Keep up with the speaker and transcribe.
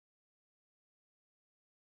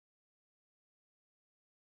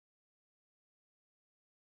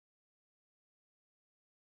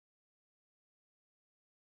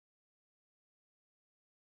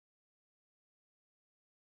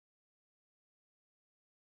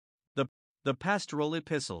The Pastoral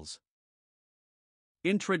Epistles.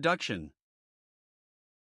 Introduction.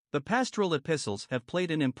 The Pastoral Epistles have played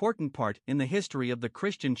an important part in the history of the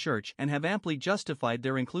Christian Church and have amply justified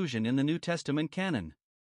their inclusion in the New Testament canon.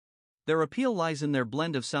 Their appeal lies in their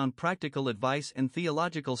blend of sound practical advice and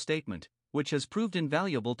theological statement, which has proved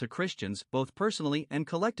invaluable to Christians both personally and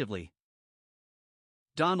collectively.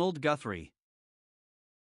 Donald Guthrie.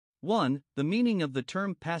 1. The meaning of the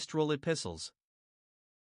term pastoral epistles.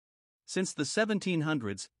 Since the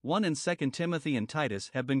 1700s, 1 and 2 Timothy and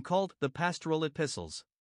Titus have been called the pastoral epistles.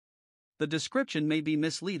 The description may be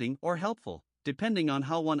misleading or helpful, depending on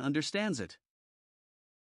how one understands it.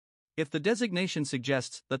 If the designation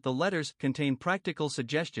suggests that the letters contain practical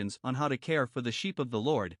suggestions on how to care for the sheep of the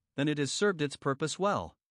Lord, then it has served its purpose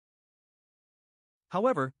well.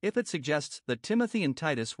 However, if it suggests that Timothy and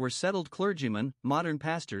Titus were settled clergymen, modern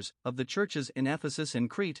pastors, of the churches in Ephesus and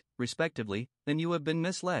Crete, respectively, then you have been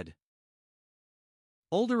misled.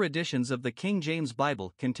 Older editions of the King James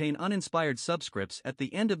Bible contain uninspired subscripts at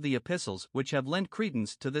the end of the epistles which have lent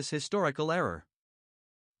credence to this historical error.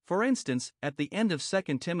 For instance, at the end of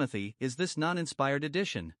 2 Timothy is this non-inspired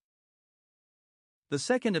addition. The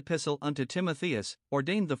second epistle unto Timotheus,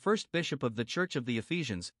 ordained the first bishop of the Church of the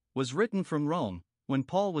Ephesians, was written from Rome, when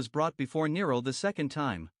Paul was brought before Nero the second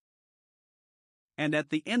time. And at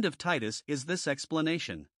the end of Titus is this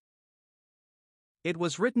explanation. It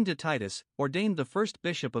was written to Titus, ordained the first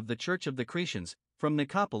bishop of the Church of the Cretans, from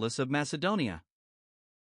Nicopolis of Macedonia.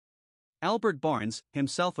 Albert Barnes,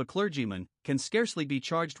 himself a clergyman, can scarcely be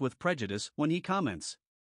charged with prejudice when he comments.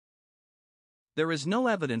 There is no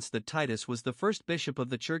evidence that Titus was the first bishop of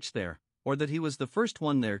the church there, or that he was the first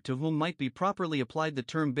one there to whom might be properly applied the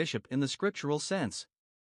term bishop in the scriptural sense.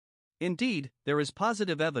 Indeed, there is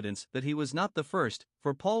positive evidence that he was not the first,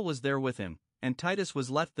 for Paul was there with him, and Titus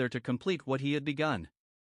was left there to complete what he had begun.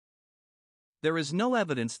 There is no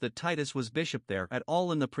evidence that Titus was bishop there at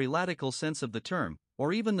all in the prelatical sense of the term,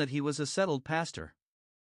 or even that he was a settled pastor.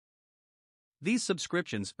 These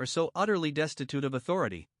subscriptions are so utterly destitute of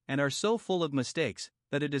authority, and are so full of mistakes,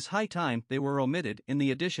 that it is high time they were omitted in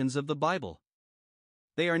the editions of the Bible.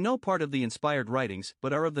 They are no part of the inspired writings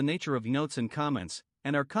but are of the nature of notes and comments,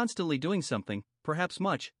 and are constantly doing something, perhaps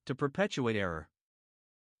much, to perpetuate error.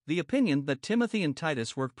 The opinion that Timothy and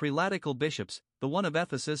Titus were prelatical bishops, the one of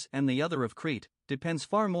Ephesus and the other of Crete, depends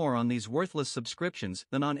far more on these worthless subscriptions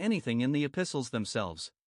than on anything in the epistles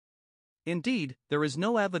themselves. Indeed, there is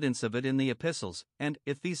no evidence of it in the epistles, and,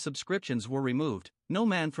 if these subscriptions were removed, no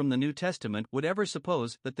man from the New Testament would ever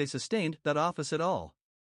suppose that they sustained that office at all.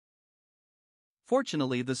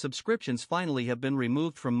 Fortunately, the subscriptions finally have been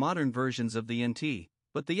removed from modern versions of the NT,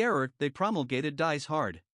 but the error they promulgated dies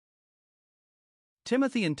hard.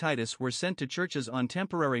 Timothy and Titus were sent to churches on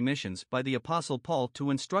temporary missions by the Apostle Paul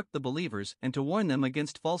to instruct the believers and to warn them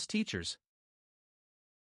against false teachers.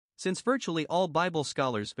 Since virtually all Bible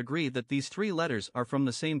scholars agree that these three letters are from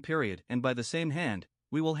the same period and by the same hand,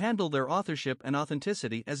 we will handle their authorship and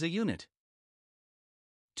authenticity as a unit.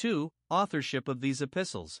 2. Authorship of these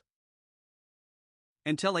epistles.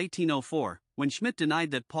 Until 1804, when Schmidt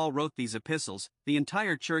denied that Paul wrote these epistles, the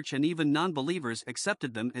entire church and even non-believers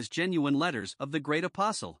accepted them as genuine letters of the great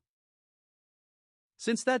apostle.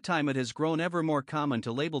 Since that time it has grown ever more common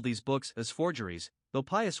to label these books as forgeries, though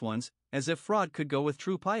pious ones, as if fraud could go with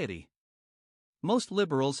true piety. Most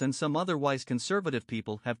liberals and some otherwise conservative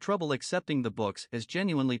people have trouble accepting the books as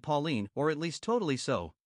genuinely Pauline, or at least totally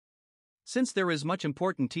so. Since there is much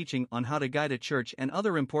important teaching on how to guide a church and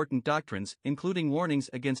other important doctrines, including warnings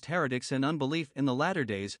against heretics and unbelief in the latter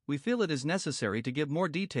days, we feel it is necessary to give more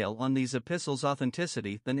detail on these epistles'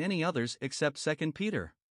 authenticity than any others except 2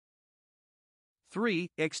 Peter.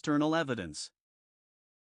 3. External evidence.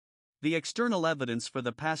 The external evidence for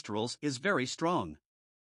the pastorals is very strong.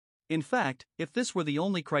 In fact, if this were the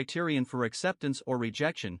only criterion for acceptance or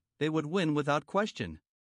rejection, they would win without question.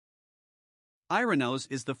 Irenaeus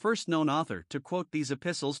is the first known author to quote these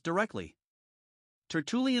epistles directly.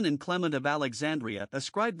 Tertullian and Clement of Alexandria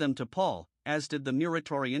ascribed them to Paul, as did the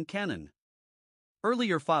Muratorian canon.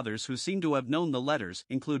 Earlier fathers who seem to have known the letters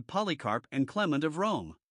include Polycarp and Clement of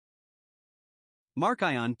Rome.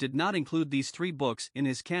 Marcion did not include these three books in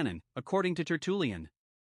his canon, according to Tertullian.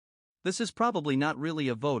 This is probably not really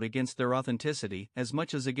a vote against their authenticity as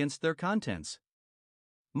much as against their contents.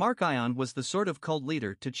 Marcion was the sort of cult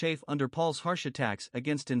leader to chafe under Paul's harsh attacks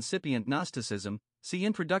against incipient Gnosticism, see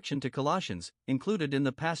Introduction to Colossians, included in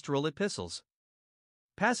the pastoral epistles.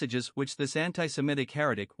 Passages which this anti-Semitic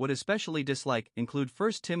heretic would especially dislike include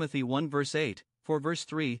 1 Timothy 1 verse 8, 4 verse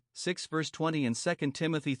 3, 6 verse 20 and 2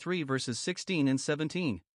 Timothy 3 verses 16 and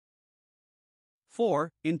 17.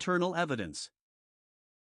 4. Internal evidence.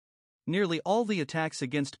 Nearly all the attacks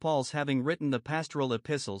against Paul's having written the pastoral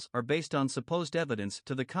epistles are based on supposed evidence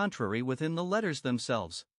to the contrary within the letters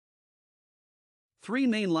themselves. 3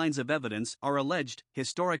 main lines of evidence are alleged: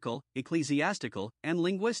 historical, ecclesiastical, and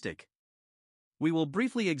linguistic. We will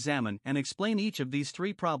briefly examine and explain each of these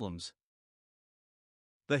 3 problems.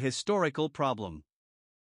 The historical problem.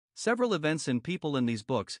 Several events and people in these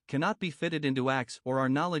books cannot be fitted into Acts or our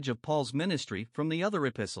knowledge of Paul's ministry from the other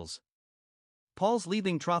epistles. Paul's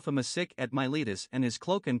leaving Trophimus sick at Miletus and his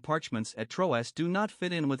cloak and parchments at Troas do not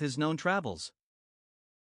fit in with his known travels.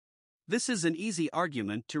 This is an easy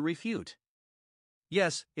argument to refute.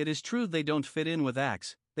 Yes, it is true they don't fit in with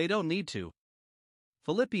Acts, they don't need to.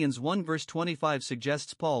 Philippians 1 verse 25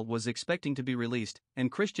 suggests Paul was expecting to be released,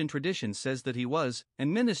 and Christian tradition says that he was,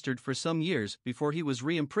 and ministered for some years before he was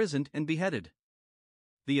re-imprisoned and beheaded.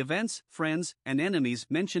 The events, friends, and enemies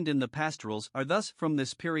mentioned in the pastorals are thus from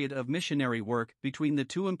this period of missionary work between the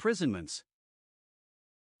 2 imprisonments.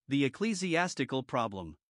 The ecclesiastical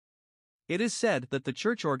problem. It is said that the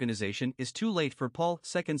church organization is too late for Paul,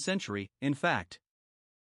 2nd century, in fact.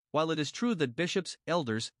 While it is true that bishops,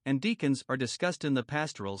 elders, and deacons are discussed in the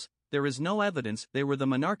pastorals, there is no evidence they were the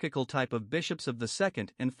monarchical type of bishops of the 2nd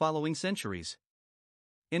and following centuries.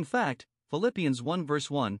 In fact, Philippians 1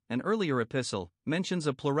 verse 1, an earlier epistle, mentions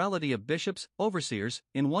a plurality of bishops, overseers,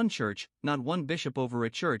 in one church, not one bishop over a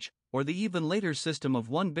church, or the even later system of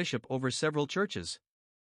one bishop over several churches.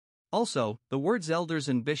 Also, the words elders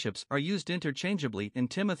and bishops are used interchangeably in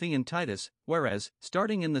Timothy and Titus, whereas,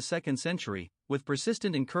 starting in the 2nd century, with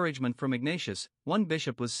persistent encouragement from Ignatius, one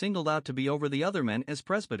bishop was singled out to be over the other men as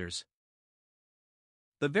presbyters.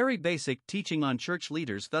 The very basic teaching on church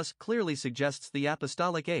leaders thus clearly suggests the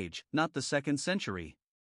apostolic age, not the 2nd century.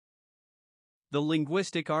 The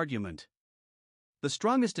linguistic argument. The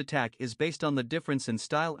strongest attack is based on the difference in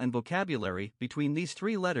style and vocabulary between these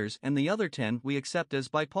 3 letters and the other 10 we accept as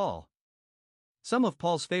by Paul. Some of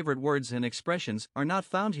Paul's favorite words and expressions are not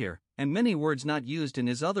found here, and many words not used in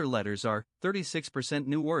his other letters are 36%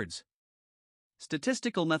 new words.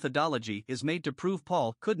 Statistical methodology is made to prove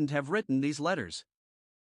Paul couldn't have written these letters.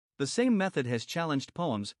 The same method has challenged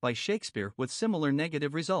poems by Shakespeare with similar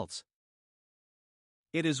negative results.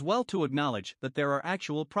 It is well to acknowledge that there are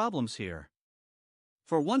actual problems here.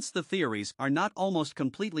 For once, the theories are not almost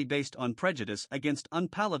completely based on prejudice against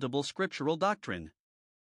unpalatable scriptural doctrine.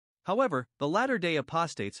 However, the latter-day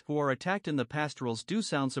apostates who are attacked in the pastorals do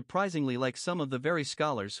sound surprisingly like some of the very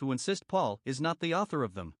scholars who insist Paul is not the author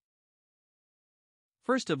of them.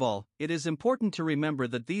 First of all, it is important to remember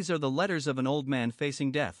that these are the letters of an old man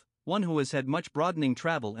facing death, one who has had much broadening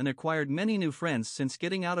travel and acquired many new friends since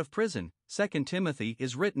getting out of prison. 2 Timothy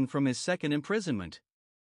is written from his 2nd imprisonment.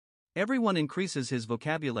 Everyone increases his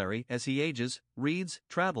vocabulary as he ages, reads,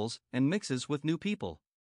 travels, and mixes with new people.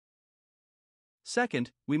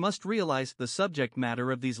 Second, we must realize the subject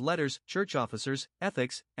matter of these letters, church officers,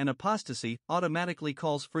 ethics, and apostasy, automatically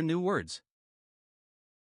calls for new words.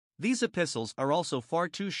 These epistles are also far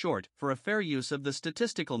too short for a fair use of the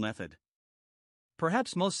statistical method.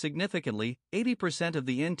 Perhaps most significantly, 80% of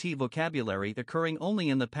the NT vocabulary occurring only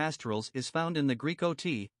in the pastorals is found in the Greek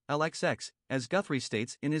OT, LXX, as Guthrie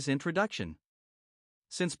states in his introduction.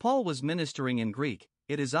 Since Paul was ministering in Greek,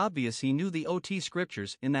 it is obvious he knew the OT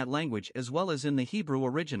scriptures in that language as well as in the Hebrew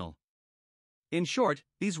original. In short,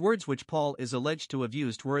 these words which Paul is alleged to have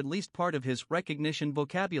used were at least part of his recognition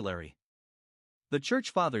vocabulary. The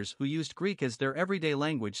Church Fathers who used Greek as their everyday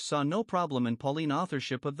language saw no problem in Pauline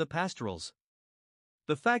authorship of the pastorals.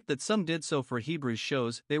 The fact that some did so for Hebrews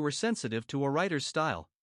shows they were sensitive to a writer's style.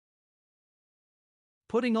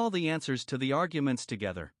 Putting all the answers to the arguments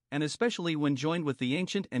together, and especially when joined with the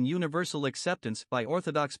ancient and universal acceptance by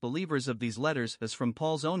Orthodox believers of these letters as from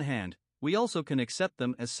Paul's own hand, we also can accept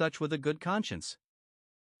them as such with a good conscience.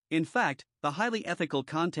 In fact, the highly ethical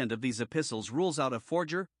content of these epistles rules out a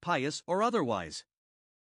forger, pious or otherwise.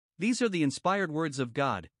 These are the inspired words of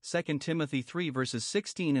God, 2 Timothy 3 verses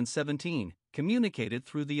 16 and 17, communicated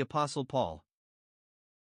through the Apostle Paul.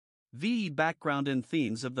 VE background and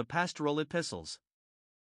themes of the pastoral epistles.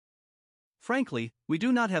 Frankly, we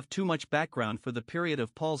do not have too much background for the period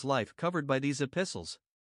of Paul's life covered by these epistles.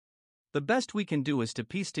 The best we can do is to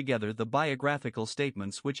piece together the biographical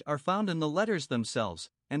statements which are found in the letters themselves,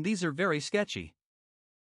 and these are very sketchy.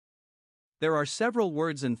 There are several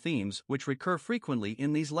words and themes which recur frequently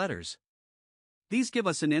in these letters. These give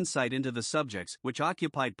us an insight into the subjects which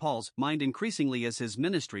occupied Paul's mind increasingly as his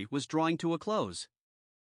ministry was drawing to a close.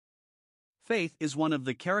 Faith is one of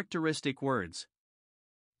the characteristic words.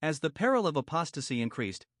 As the peril of apostasy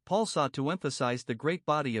increased, Paul sought to emphasize the great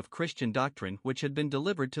body of Christian doctrine which had been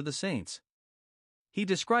delivered to the saints. He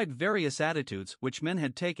described various attitudes which men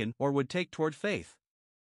had taken or would take toward faith.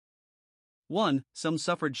 1. Some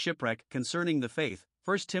suffered shipwreck concerning the faith,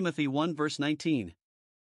 1 Timothy 1 verse 19.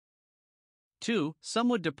 2. Some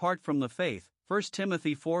would depart from the faith, 1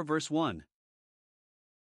 Timothy 4 verse 1.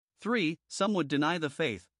 3. Some would deny the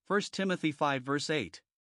faith, 1 Timothy 5 verse 8.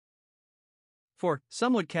 4.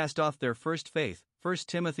 Some would cast off their first faith, 1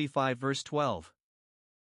 Timothy 5 verse 12.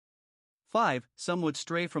 5. Some would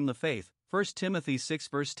stray from the faith, 1 Timothy 6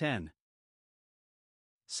 verse 10.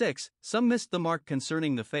 6. Some missed the mark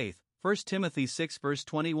concerning the faith, 1 Timothy 6 verse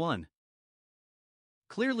 21.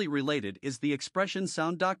 Clearly related is the expression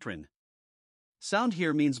sound doctrine. Sound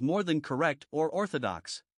here means more than correct or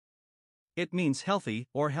orthodox. It means healthy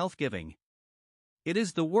or health-giving. It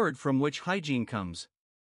is the word from which hygiene comes.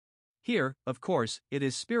 Here, of course, it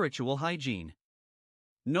is spiritual hygiene.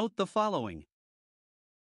 Note the following.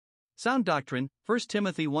 Sound doctrine, 1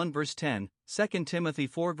 Timothy 1 verse 10, 2 Timothy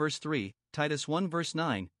 4 verse 3, Titus 1 verse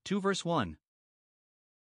 9, 2 verse 1.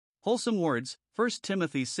 Wholesome words, 1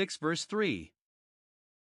 Timothy 6 verse 3.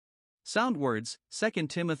 Sound words, 2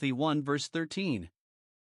 Timothy 1 verse 13.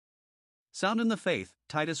 Sound in the faith,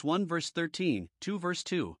 Titus 1 verse 13, 2 verse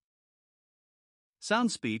 2.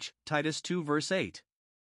 Sound speech, Titus 2 verse 8.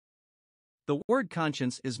 The word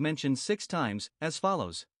conscience is mentioned 6 times, as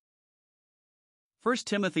follows. 1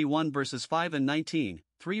 Timothy 1 verses 5 and 19,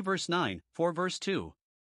 3 verse 9, 4 verse 2.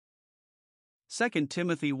 2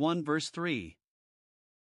 Timothy 1 verse 3.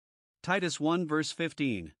 Titus 1 verse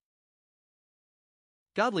 15.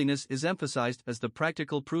 Godliness is emphasized as the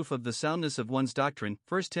practical proof of the soundness of one's doctrine,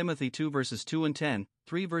 1 Timothy 2 verses 2 and 10,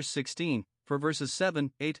 3 verse 16, 4 verses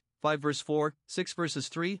 7, 8, 5 verse 4, 6 verses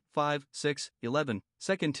 3, 5, 6, 11,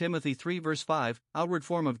 2 Timothy 3 verse 5, outward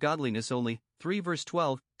form of godliness only, 3 verse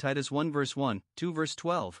 12, Titus 1 verse 1, 2 verse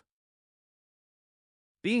 12.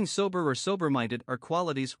 Being sober or sober-minded are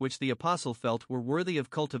qualities which the apostle felt were worthy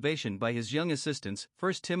of cultivation by his young assistants,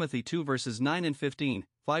 1 Timothy 2 verses 9 and 15,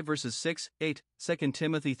 5 verses 6, 8, 2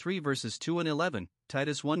 Timothy 3 verses 2 and 11,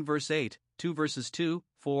 Titus 1 verse 8, 2 verses 2,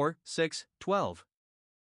 4, 6, 12.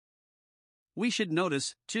 We should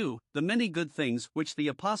notice, too, the many good things which the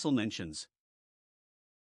apostle mentions.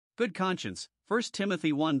 Good conscience, 1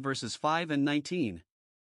 Timothy 1 verses 5 and 19.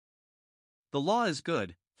 The law is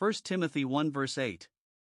good, 1 Timothy 1 verse 8.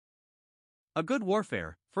 A good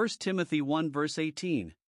warfare, 1 Timothy 1 verse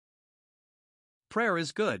 18. Prayer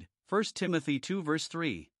is good, 1 Timothy 2 verse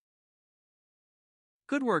 3.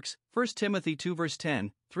 Good works, 1 Timothy 2 verse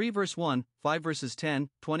 10, 3 verse 1, 5 verses 10,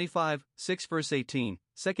 25, 6 verse 18,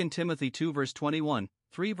 2 Timothy 2 verse 21,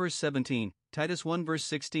 3 verse 17, Titus 1 verse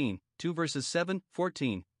 16, 2 verses 7,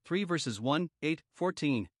 14, 3 verses 1, 8,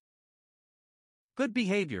 14. Good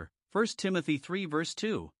behavior, 1 Timothy 3 verse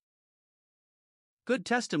 2. Good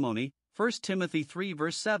testimony, 1 Timothy 3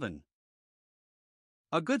 verse 7.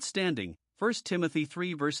 A good standing, 1 Timothy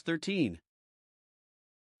 3 verse 13.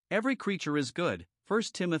 Every creature is good, 1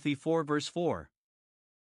 Timothy 4 verse 4.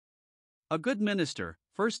 A good minister,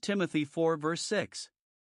 1 Timothy 4 verse 6.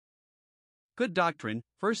 Good doctrine,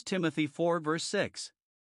 1 Timothy 4 verse 6.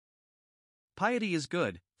 Piety is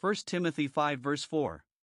good, 1 Timothy 5 verse 4.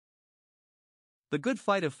 The good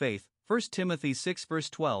fight of faith, 1 Timothy 6 verse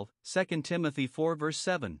 12, 2 Timothy 4 verse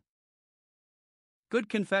 7. Good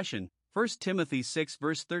confession, 1 Timothy 6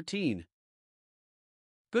 verse 13.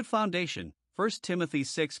 Good foundation, 1 Timothy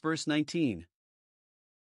 6 verse 19.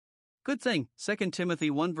 Good thing, 2 Timothy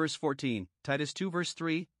 1 verse 14, Titus 2 verse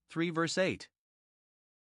 3, 3 verse 8.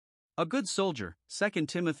 A good soldier, 2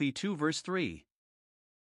 Timothy 2 verse 3.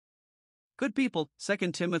 Good people,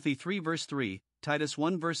 2 Timothy 3 verse 3, Titus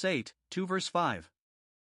 1 verse 8, 2 verse 5.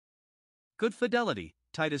 Good fidelity,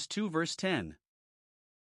 Titus 2 verse 10.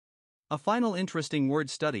 A final interesting word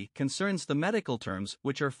study concerns the medical terms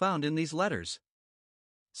which are found in these letters.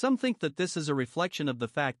 Some think that this is a reflection of the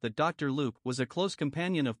fact that Dr. Luke was a close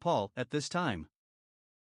companion of Paul at this time.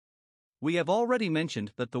 We have already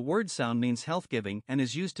mentioned that the word sound means health-giving and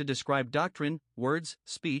is used to describe doctrine, words,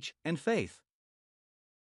 speech, and faith.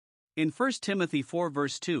 In 1 Timothy 4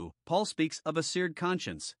 verse 2, Paul speaks of a seared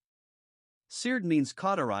conscience. Seared means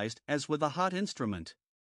cauterized as with a hot instrument.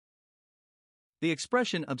 The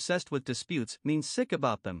expression obsessed with disputes means sick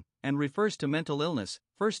about them, and refers to mental illness,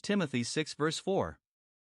 1 Timothy 6 verse 4.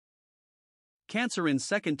 Cancer in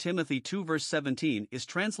 2 Timothy 2 verse 17 is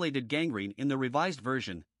translated gangrene in the Revised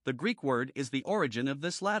Version. The Greek word is the origin of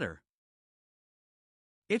this latter.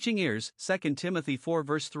 Itching ears, 2 Timothy 4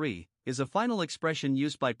 verse 3, is a final expression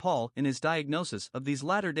used by Paul in his diagnosis of these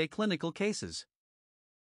latter-day clinical cases.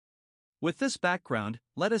 With this background,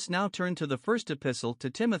 let us now turn to the first epistle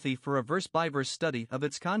to Timothy for a verse-by-verse study of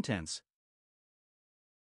its contents.